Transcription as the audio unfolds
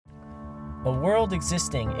A world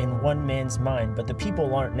existing in one man's mind, but the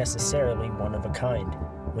people aren't necessarily one of a kind.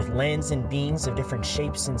 With lands and beings of different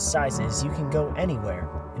shapes and sizes, you can go anywhere,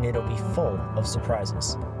 and it'll be full of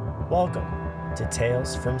surprises. Welcome to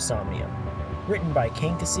Tales from Somnium, written by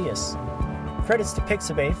Kane Casillas. Credits to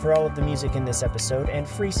Pixabay for all of the music in this episode, and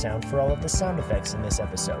Freesound for all of the sound effects in this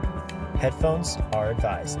episode. Headphones are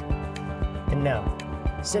advised. And now,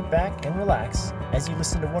 sit back and relax as you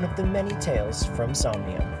listen to one of the many tales from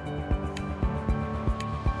Somnium.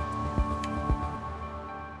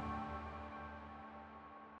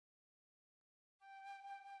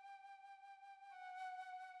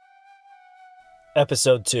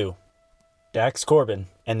 Episode 2, Dax Corbin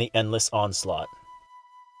and the Endless Onslaught.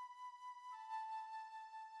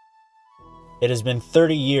 It has been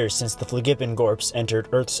 30 years since the Fligippengorps entered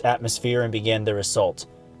Earth's atmosphere and began their assault.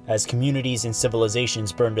 As communities and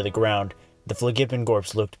civilizations burned to the ground, the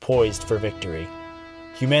Fligippengorps looked poised for victory.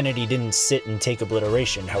 Humanity didn't sit and take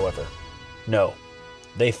obliteration, however. No,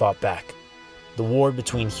 they fought back. The war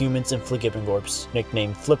between humans and Fligippengorps,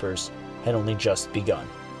 nicknamed Flippers, had only just begun.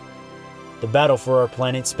 The battle for our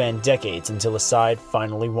planet spanned decades until a side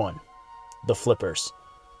finally won. The Flippers.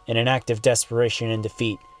 In an act of desperation and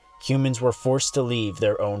defeat, humans were forced to leave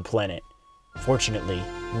their own planet. Fortunately,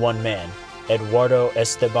 one man, Eduardo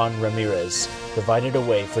Esteban Ramirez, provided a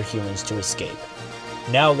way for humans to escape.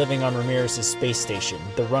 Now living on Ramirez's space station,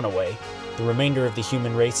 the Runaway, the remainder of the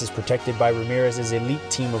human race is protected by Ramirez's elite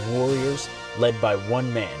team of warriors, led by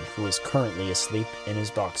one man who is currently asleep in his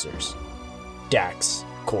boxers. Dax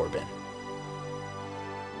Corbin.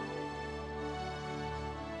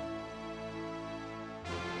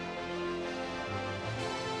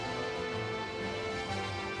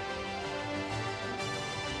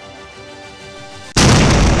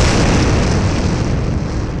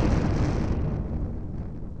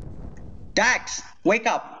 Dax, wake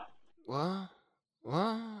up! What?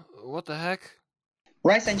 What the heck?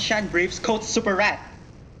 Rise and Shine briefs code Super Rat.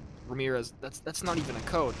 Ramirez, that's not even a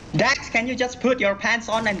code. Dax, can you just put your pants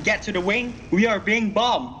on and get to the wing? We are being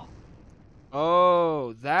bombed.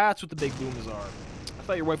 Oh, that's what the big boomers are. I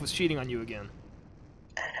thought your wife was cheating on you again.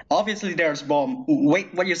 Obviously there's bomb.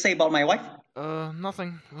 Wait, what do you say about my wife?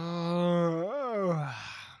 Nothing.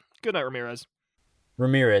 Good night, Ramirez.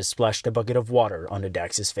 Ramirez splashed a bucket of water onto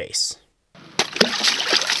Dax's face.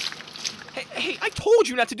 Hey, I told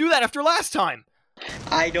you not to do that after last time!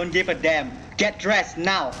 I don't give a damn. Get dressed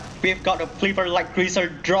now. We've got a Flipper like greaser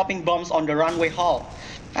dropping bombs on the runway hall.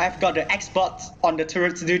 I've got the X-Bots on the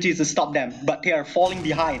turret's duty to stop them, but they are falling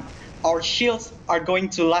behind. Our shields are going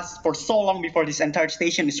to last for so long before this entire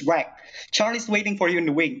station is wrecked. Charlie's waiting for you in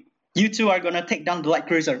the wing. You two are gonna take down the light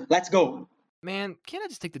cruiser. Let's go. Man, can't I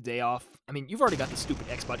just take the day off? I mean, you've already got the stupid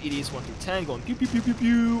X-Bot idiots 1 through 10 going pew pew pew pew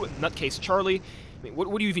pew, nutcase Charlie. I mean,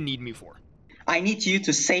 what do you even need me for? I need you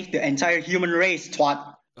to save the entire human race,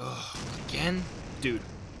 twat. Ugh, again? Dude,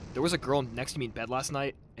 there was a girl next to me in bed last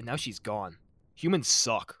night, and now she's gone. Humans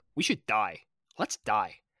suck. We should die. Let's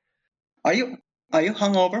die. Are you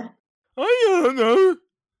hungover? I don't know.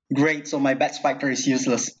 Great, so my best fighter is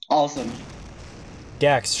useless. Awesome.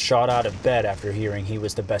 Dax shot out of bed after hearing he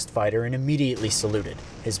was the best fighter and immediately saluted,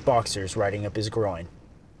 his boxers riding up his groin.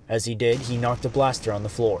 As he did, he knocked a blaster on the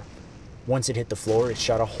floor. Once it hit the floor, it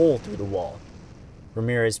shot a hole through the wall.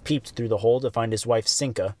 Ramirez peeped through the hole to find his wife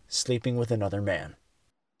Cinca sleeping with another man.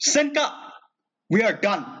 Cinca! We are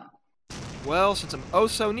done! Well, since I'm oh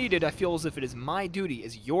so needed, I feel as if it is my duty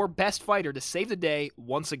as your best fighter to save the day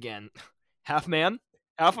once again. Half man,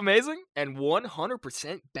 half amazing, and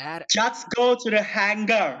 100% bad. Just go to the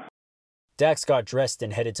hangar! Dax got dressed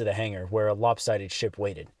and headed to the hangar, where a lopsided ship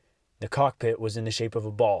waited. The cockpit was in the shape of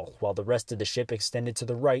a ball, while the rest of the ship extended to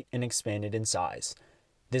the right and expanded in size.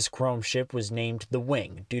 This chrome ship was named the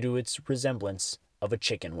Wing due to its resemblance of a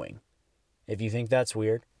chicken wing. If you think that's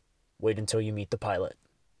weird, wait until you meet the pilot.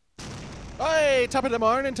 Hey, top of the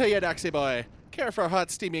morning to you, Daxy boy. Care for a hot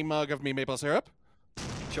steaming mug of me maple syrup?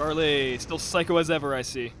 Charlie, still psycho as ever, I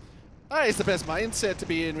see. Aye, it's the best mindset to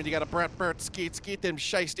be in when you got a brat skeet them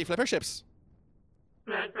shiesty flipper ships.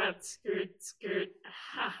 Brat, scoot.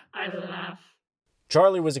 Ha, I laugh.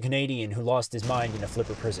 Charlie was a Canadian who lost his mind in a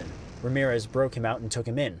flipper prison. Ramirez broke him out and took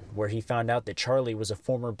him in, where he found out that Charlie was a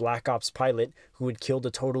former Black Ops pilot who had killed a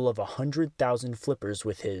total of 100,000 flippers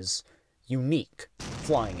with his unique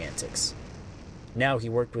flying antics. Now he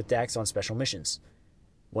worked with Dax on special missions.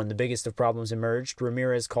 When the biggest of problems emerged,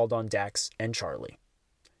 Ramirez called on Dax and Charlie.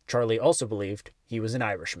 Charlie also believed he was an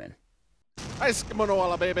Irishman.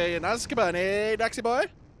 Iskimonoala baby in Azkaban, eh, Daxy boy?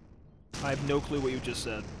 I have no clue what you just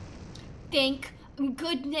said. Thank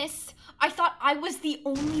goodness. I thought I was the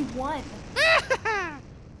only one.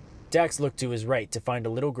 Dax looked to his right to find a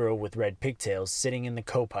little girl with red pigtails sitting in the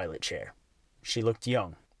co-pilot chair. She looked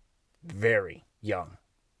young. Very young.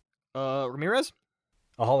 Ramirez?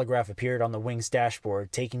 A holograph appeared on the wing's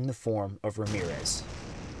dashboard, taking the form of Ramirez.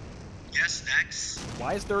 Yes, Dax?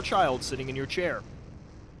 Why is there a child sitting in your chair?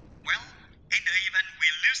 Well, in the event we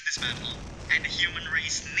lose this battle, and the human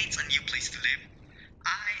race needs a new place to live,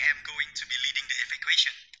 I am going to be leading the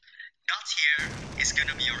evacuation. Dot here is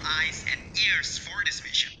gonna be your eyes and ears for this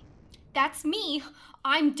mission. That's me.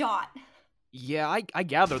 I'm Dot. Yeah, I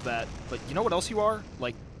gathered that. But you know what else you are?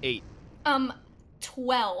 Like, 8.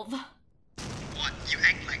 12. What? You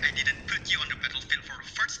act like I didn't put you on the battlefield for the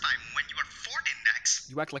first time when you were 14, Dax.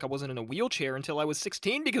 You act like I wasn't in a wheelchair until I was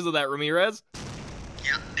 16 because of that, Ramirez.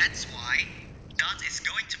 Yeah, that's why Dot is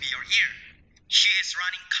going to be your ear. She is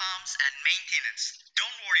running comms and maintenance.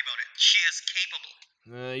 Don't worry about it. She is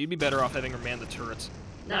capable. You'd be better off having her man the turrets.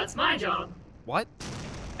 That's my job. What?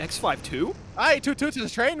 X5 too? Aye, toot toot to the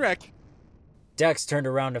train wreck. Dax turned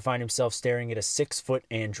around to find himself staring at a 6-foot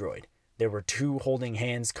android. There were 2 holding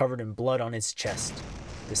hands covered in blood on his chest,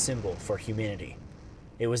 the symbol for humanity.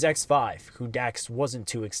 It was X5, who Dax wasn't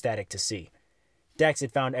too ecstatic to see. Dax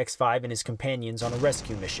had found X5 and his companions on a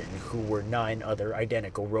rescue mission, who were 9 other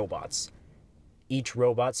identical robots. Each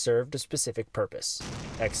robot served a specific purpose.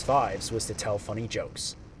 X5's was to tell funny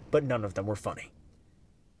jokes, but none of them were funny.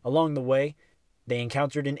 Along the way, they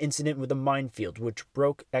encountered an incident with a minefield which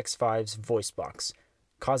broke X5's voice box,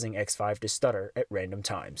 causing X5 to stutter at random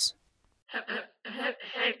times.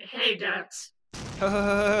 Hey, Dax. Hey,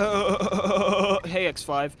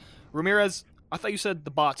 X5. Ramirez, I thought you said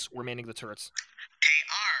the bots were manning the turrets. They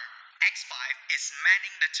are. X5 is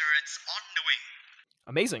manning the turrets on the wing.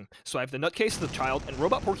 Amazing. So I have the nutcase, the child, and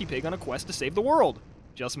Robot Porky Pig on a quest to save the world.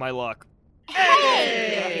 Just my luck.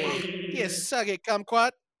 Hey! You suggy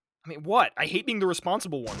kumquat. I mean, what? I hate being the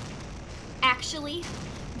responsible one. Actually,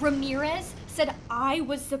 Ramirez said I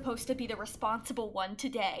was supposed to be the responsible one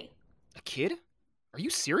today. A kid? Are you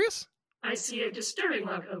serious? I see a disturbing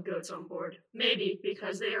lack of goats on board. Maybe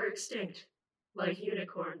because they are extinct. Like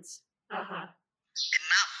unicorns. Aha.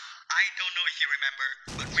 Enough! I don't know if you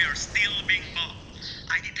remember, but we are still being bombed.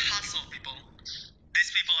 I need hustle, people.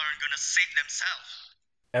 These people aren't gonna save themselves.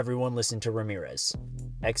 Everyone listened to Ramirez.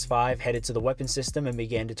 X5 headed to the weapon system and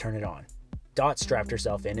began to turn it on. Dot strapped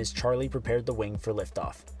herself in as Charlie prepared the wing for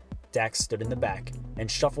liftoff. Dax stood in the back and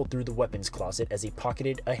shuffled through the weapons closet as he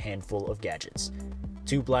pocketed a handful of gadgets.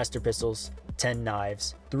 2 blaster pistols, 10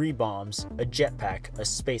 knives, 3 bombs, a jetpack, a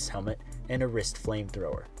space helmet, and a wrist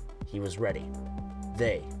flamethrower. He was ready.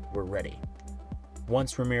 They were ready.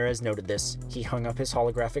 Once Ramirez noted this, he hung up his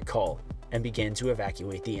holographic call and began to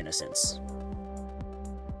evacuate the innocents.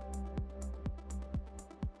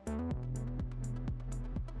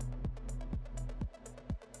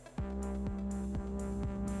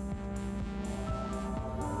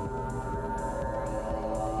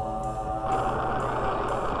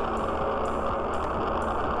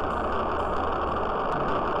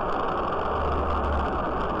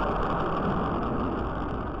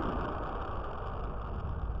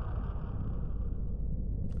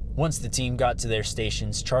 Once the team got to their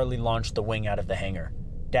stations, Charlie launched the wing out of the hangar.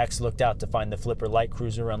 Dax looked out to find the Flipper light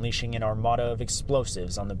cruiser unleashing an armada of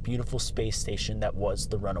explosives on the beautiful space station that was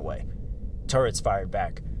the Runaway. Turrets fired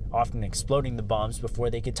back, often exploding the bombs before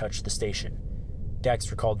they could touch the station.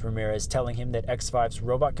 Dax recalled Ramirez telling him that X5's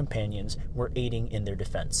robot companions were aiding in their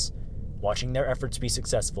defense. Watching their efforts be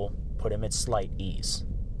successful put him at slight ease.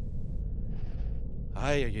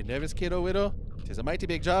 Aye, are you nervous, kiddo widow? 'Tis a mighty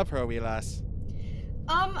big job for a wee lass.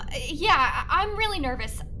 Yeah, I'm really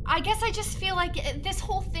nervous. I guess I just feel like this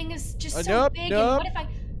whole thing is just so nope, big, nope. and what if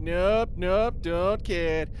I... Nope, don't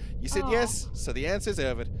kid. You said Oh. yes, so the answer's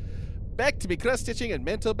over. Back to me cross-stitching and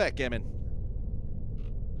mental backgammon.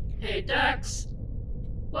 Hey, Dax.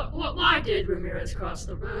 Why did Ramirez cross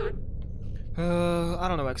the road? I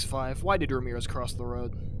don't know, X5. Why did Ramirez cross the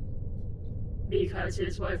road? Because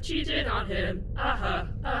his wife cheated on him.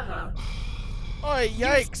 Aha. Oi, You're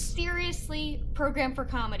yikes! seriously programmed for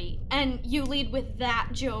comedy, and you lead with that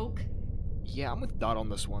joke? Yeah, I'm with Dot on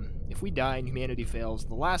this one. If we die and humanity fails,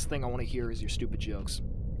 the last thing I want to hear is your stupid jokes.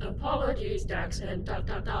 Apologies, Dax, and ...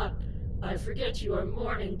 I forget you are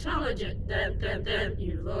more intelligent than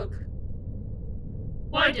you look.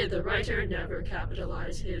 Why did the writer never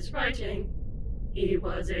capitalize his writing? He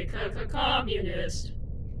was a communist.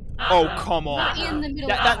 Oh, come on. In the middle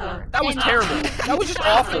That of was terrible. That was just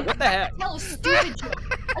awful. What the heck? Tell a stupid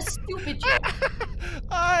joke. A stupid joke.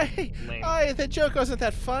 Aye, Lame. aye, the joke wasn't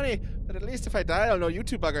that funny, but at least if I die, I'll know you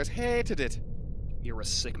two buggers hated it. You're a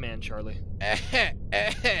sick man, Charlie.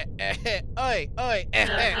 Oi, oi.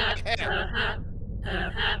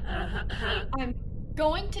 I'm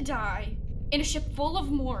going to die in a ship full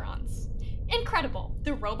of morons. Incredible.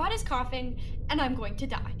 The robot is coughing, and I'm going to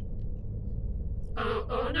die.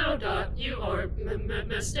 Oh no, Dot, you are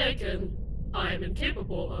mistaken. I am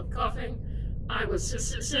incapable of coughing. I was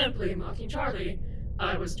simply mocking Charlie.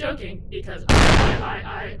 I was joking because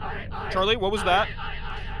Charlie, what was that?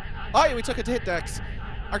 Aye, we took a hit, Dax.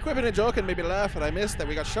 Our quipping and joking made me laugh, and I missed that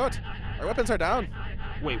we got shot. Our weapons are down.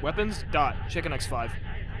 Wait, weapons? Dot, check an X5.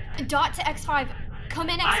 Dot to X5. Come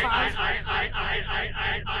in, X5.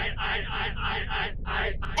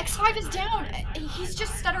 X5 is down. He's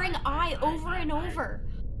just stuttering I over and over.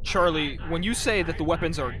 Charlie, when you say that the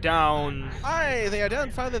weapons are down... Aye, they are down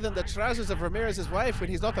farther than the trousers of Ramirez's wife when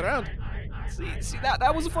he's not around. See,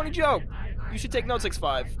 that was a funny joke. You should take notes,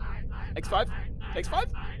 X5. X5?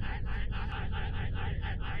 X5?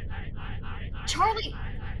 Charlie,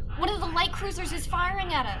 one of the light cruisers is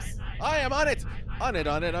firing at us. I am on it. On it,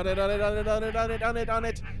 on it, on it, on it, on it, on it, on it, on it, on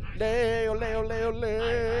it. Lay, lay, lay,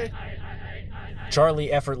 lay.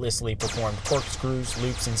 Charlie effortlessly performed corkscrews,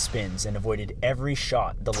 loops, and spins and avoided every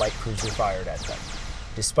shot the light cruiser fired at them.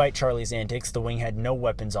 Despite Charlie's antics, the wing had no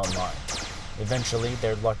weapons online. Eventually,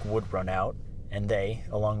 their luck would run out, and they,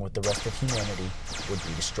 along with the rest of humanity, would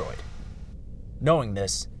be destroyed. Knowing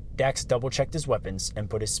this, Dax double-checked his weapons and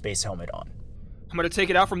put his space helmet on. I'm gonna take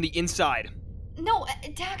it out from the inside. No,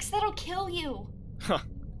 Dax, that'll kill you. Huh.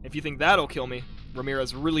 If you think that'll kill me,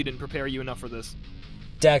 Ramirez really didn't prepare you enough for this.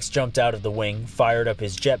 Dax jumped out of the wing, fired up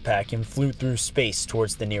his jetpack, and flew through space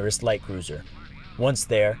towards the nearest light cruiser. Once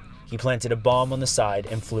there, he planted a bomb on the side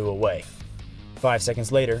and flew away. 5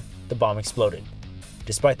 seconds later, the bomb exploded.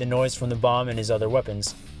 Despite the noise from the bomb and his other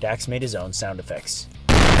weapons, Dax made his own sound effects.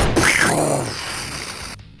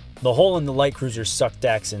 The hole in the light cruiser sucked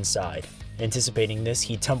Dax inside. Anticipating this,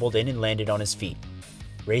 he tumbled in and landed on his feet.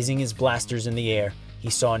 Raising his blasters in the air,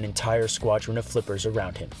 he saw an entire squadron of flippers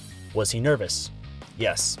around him. Was he nervous?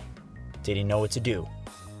 Yes. Did he know what to do?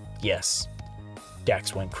 Yes.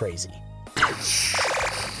 Dax went crazy.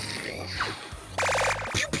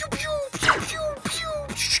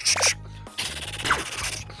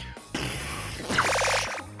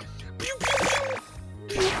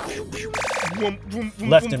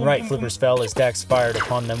 Left and right flippers fell as Dax fired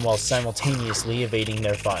upon them while simultaneously evading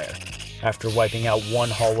their fire. After wiping out one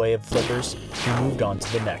hallway of flippers, he moved on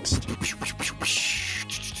to the next.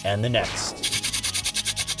 And the next.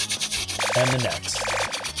 And the next.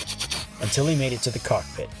 Until he made it to the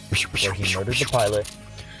cockpit, where he murdered the pilot.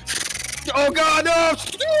 Oh god, no!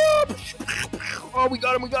 Stop! Oh, we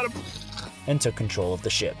got him! And took control of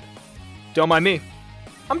the ship. Don't mind me.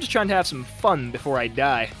 I'm just trying to have some fun before I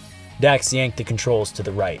die. Dax yanked the controls to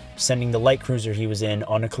the right, sending the light cruiser he was in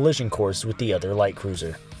on a collision course with the other light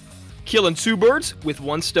cruiser. Killing 2 birds with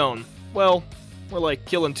 1 stone. Well, we're like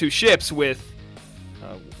killing 2 ships with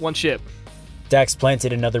 1 ship. Dax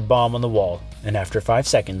planted another bomb on the wall, and after 5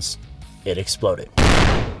 seconds, it exploded.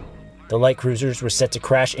 The light cruisers were set to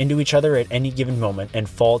crash into each other at any given moment and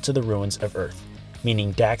fall to the ruins of Earth,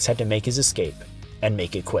 meaning Dax had to make his escape, and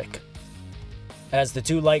make it quick. As the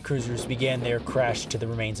 2 light cruisers began their crash to the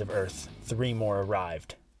remains of Earth, 3 more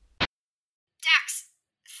arrived. Dax,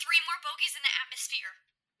 3 more bogeys in the atmosphere.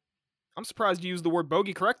 I'm surprised you used the word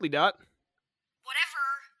bogey correctly, Dot. Whatever.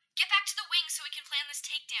 Get back to the wing so we can plan this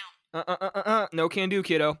takedown. No can do,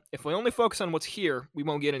 kiddo. If we only focus on what's here, we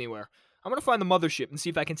won't get anywhere. I'm gonna find the mothership and see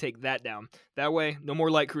if I can take that down. That way, no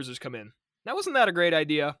more light cruisers come in. Now, wasn't that a great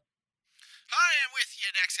idea? I am with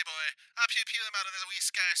you, Daxy boy. I'll pew them out of the wee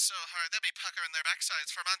sky so hard they'll be puckering their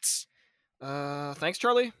backsides for months. Thanks,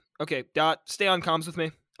 Charlie. Okay, Dot, stay on comms with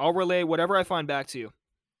me. I'll relay whatever I find back to you.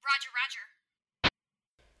 Roger.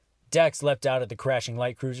 Dax leapt out of the crashing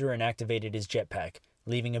light cruiser and activated his jetpack,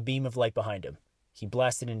 leaving a beam of light behind him. He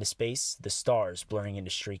blasted into space, the stars blurring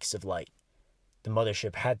into streaks of light. The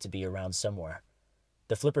mothership had to be around somewhere.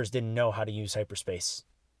 The flippers didn't know how to use hyperspace.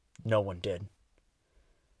 No one did.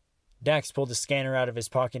 Dax pulled a scanner out of his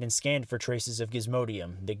pocket and scanned for traces of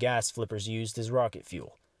gizmodium, the gas flippers used as rocket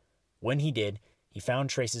fuel. When he did, he found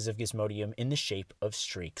traces of gizmodium in the shape of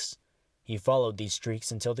streaks. He followed these streaks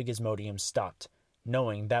until the gizmodium stopped,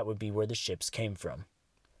 knowing that would be where the ships came from.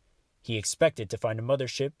 He expected to find a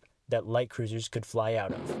mothership that light cruisers could fly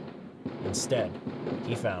out of. Instead,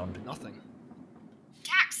 he found Nothing.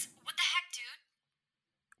 Dax, what the heck, dude?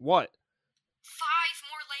 What? 5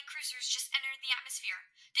 more light cruisers just entered the atmosphere.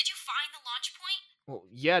 Did you find the launch point? Well,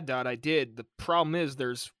 yeah, Dot, I did. The problem is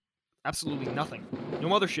there's absolutely nothing. No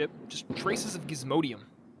mothership, just traces of gizmodium.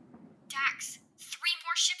 Dax, 3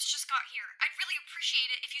 more ships just got here. I'd really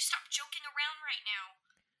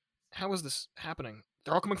How is this happening?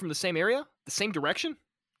 They're all coming from the same area? The same direction?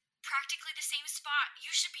 Practically the same spot. You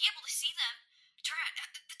should be able to see them. Drat,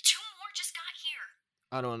 the two more just got here.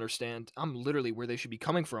 I don't understand. I'm literally where they should be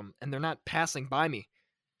coming from, and they're not passing by me.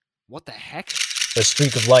 What the heck? A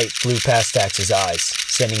streak of light flew past Dax's eyes,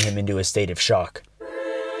 sending him into a state of shock.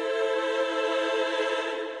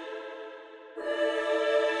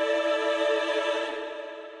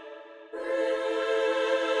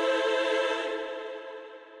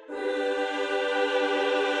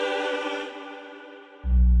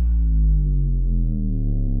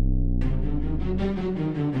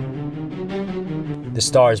 The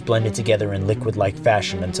stars blended together in liquid-like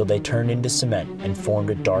fashion until they turned into cement and formed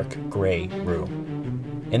a dark, gray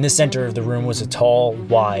room. In the center of the room was a tall,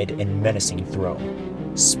 wide, and menacing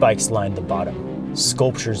throne. Spikes lined the bottom.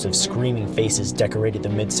 Sculptures of screaming faces decorated the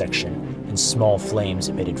midsection, and small flames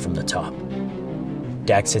emitted from the top.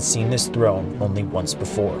 Dax had seen this throne only once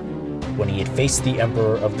before, when he had faced the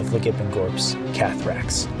Emperor of the Phlegipingorps,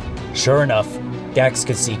 Cathrax. Sure enough, Dax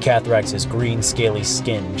could see Cathrax's green, scaly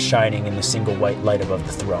skin shining in the single white light above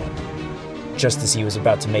the throne. Just as he was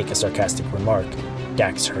about to make a sarcastic remark,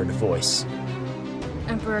 Dax heard a voice.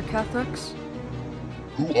 Emperor Cathrax?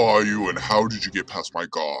 Who are you and how did you get past my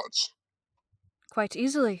guards? Quite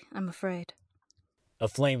easily, I'm afraid. A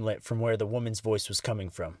flame lit from where the woman's voice was coming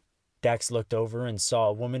from. Dax looked over and saw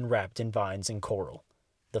a woman wrapped in vines and coral.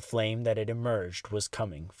 The flame that had emerged was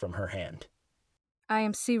coming from her hand. I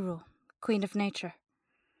am Cyril, Queen of Nature.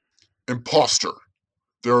 Imposter!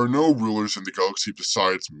 There are no rulers in the galaxy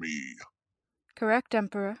besides me. Correct,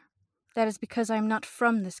 Emperor. That is because I am not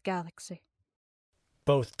from this galaxy.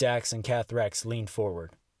 Both Dax and Cathrax leaned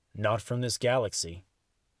forward. Not from this galaxy.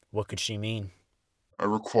 What could she mean? I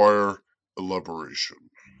require elaboration.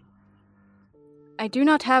 I do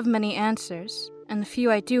not have many answers, and the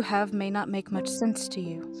few I do have may not make much sense to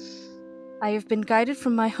you. I have been guided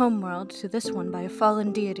from my homeworld to this one by a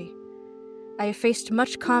fallen deity. I have faced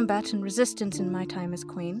much combat and resistance in my time as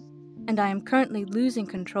queen, and I am currently losing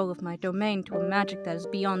control of my domain to a magic that is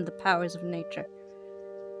beyond the powers of nature.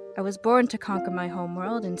 I was born to conquer my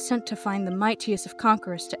homeworld and sent to find the mightiest of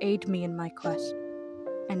conquerors to aid me in my quest.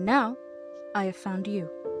 And now, I have found you.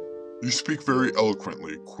 You speak very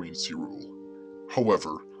eloquently, Queen Cyril.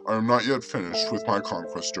 However, I am not yet finished with my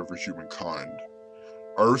conquest over humankind.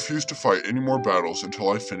 I refuse to fight any more battles until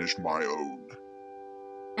I finish my own.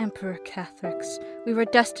 Emperor Cathrax, we were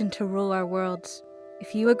destined to rule our worlds.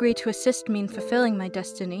 If you agree to assist me in fulfilling my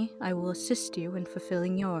destiny, I will assist you in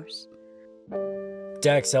fulfilling yours.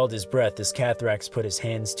 Dax held his breath as Cathrax put his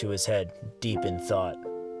hands to his head, deep in thought.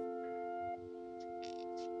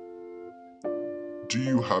 Do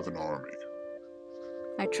you have an army?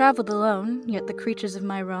 I traveled alone, yet the creatures of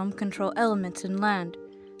my realm control elements and land.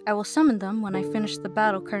 I will summon them when I finish the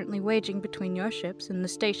battle currently waging between your ships and the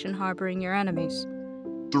station harboring your enemies.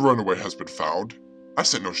 The runaway has been found. I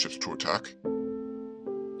sent no ships to attack.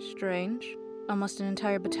 Strange. Almost an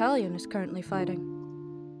entire battalion is currently fighting.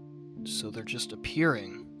 So they're just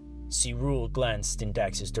appearing. Cyril glanced in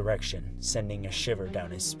Dax's direction, sending a shiver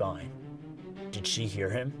down his spine. Did she hear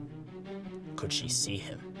him? Could she see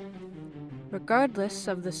him? Regardless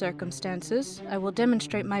of the circumstances, I will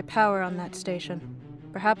demonstrate my power on that station.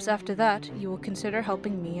 Perhaps after that, you will consider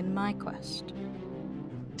helping me in my quest.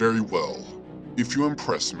 Very well. If you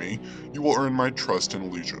impress me, you will earn my trust and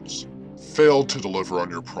allegiance. Fail to deliver on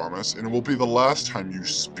your promise, and it will be the last time you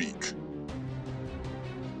speak.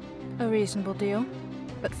 A reasonable deal.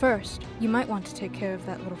 But first, you might want to take care of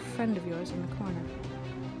that little friend of yours in the corner.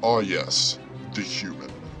 Ah yes, the human.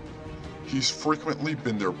 He's frequently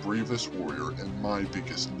been their bravest warrior and my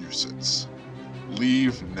biggest nuisance.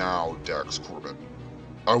 Leave now, Dax Corbin.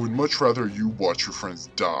 I would much rather you watch your friends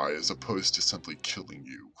die as opposed to simply killing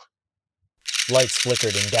you. Lights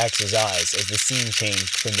flickered in Dax's eyes as the scene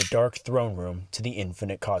changed from the dark throne room to the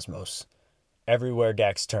infinite cosmos. Everywhere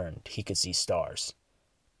Dax turned, he could see stars.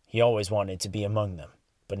 He always wanted to be among them,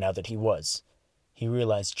 but now that he was, he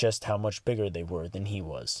realized just how much bigger they were than he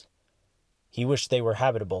was. He wished they were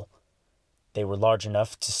habitable. They were large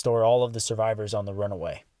enough to store all of the survivors on the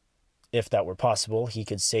runaway. If that were possible, he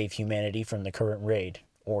could save humanity from the current raid,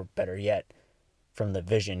 or better yet, from the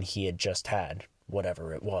vision he had just had,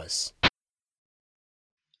 whatever it was.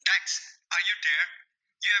 Dax, are you there?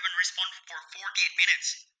 You haven't responded for 48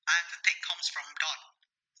 minutes. I have to take comms from Dot.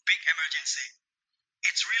 Big emergency.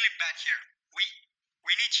 It's really bad here.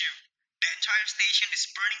 We need you. The entire station is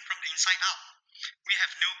burning from the inside out. We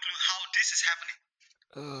have no clue how this is happening.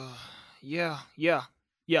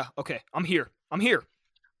 Yeah, okay, I'm here.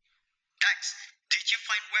 Dax, did you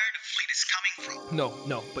find where the fleet is coming from.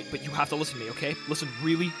 No, but you have to listen to me, okay? Listen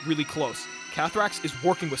really, really close. Cathrax is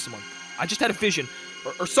working with someone. I just had a vision,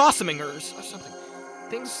 or saw something, or something.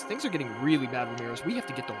 Things are getting really bad, Ramirez. We have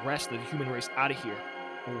to get the rest of the human race out of here,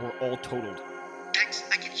 or we're all totaled. Dex,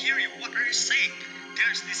 I can hear you. What are you saying?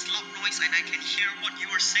 There's this loud noise and I can hear what you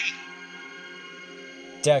are saying.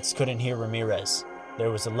 Dex couldn't hear Ramirez.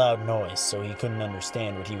 There was a loud noise, so he couldn't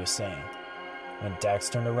understand what he was saying. When Dax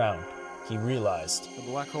turned around, he realized The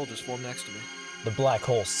black hole just formed next to me. the black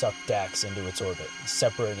hole sucked Dax into its orbit,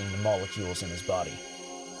 separating the molecules in his body.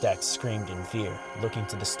 Dax screamed in fear, looking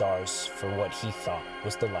to the stars for what he thought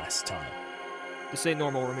was the last time. This ain't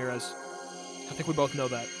normal, Ramirez. I think we both know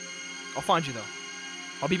that. I'll find you, though.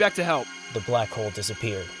 I'll be back to help. The black hole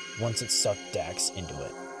disappeared once it sucked Dax into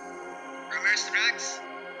it. Ramirez to Dax.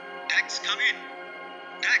 Dax, come in.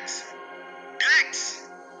 Dax. Dax!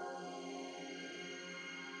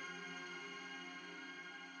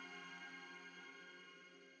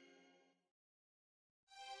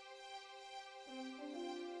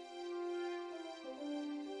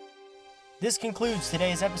 This concludes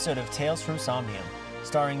today's episode of Tales from Somnium,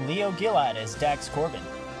 starring Leo Gilad as Dax Corbin,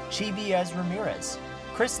 Chibi as Ramirez,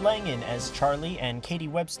 Chris Langan as Charlie, and Katie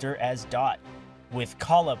Webster as Dot, with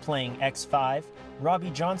Kala playing X5, Robbie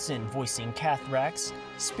Johnson voicing Cathrax,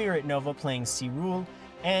 Spirit Nova playing Cyrul,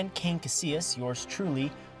 and Kane Casillas, yours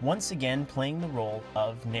truly, once again playing the role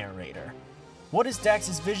of narrator. What does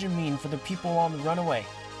Dax's vision mean for the people on the runaway?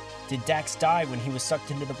 Did Dax die when he was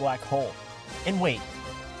sucked into the black hole? And wait,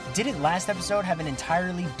 didn't last episode have an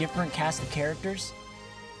entirely different cast of characters?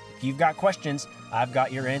 If you've got questions, I've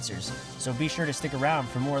got your answers, so be sure to stick around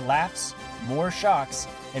for more laughs, more shocks,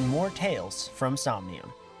 and more tales from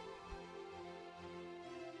Somnium.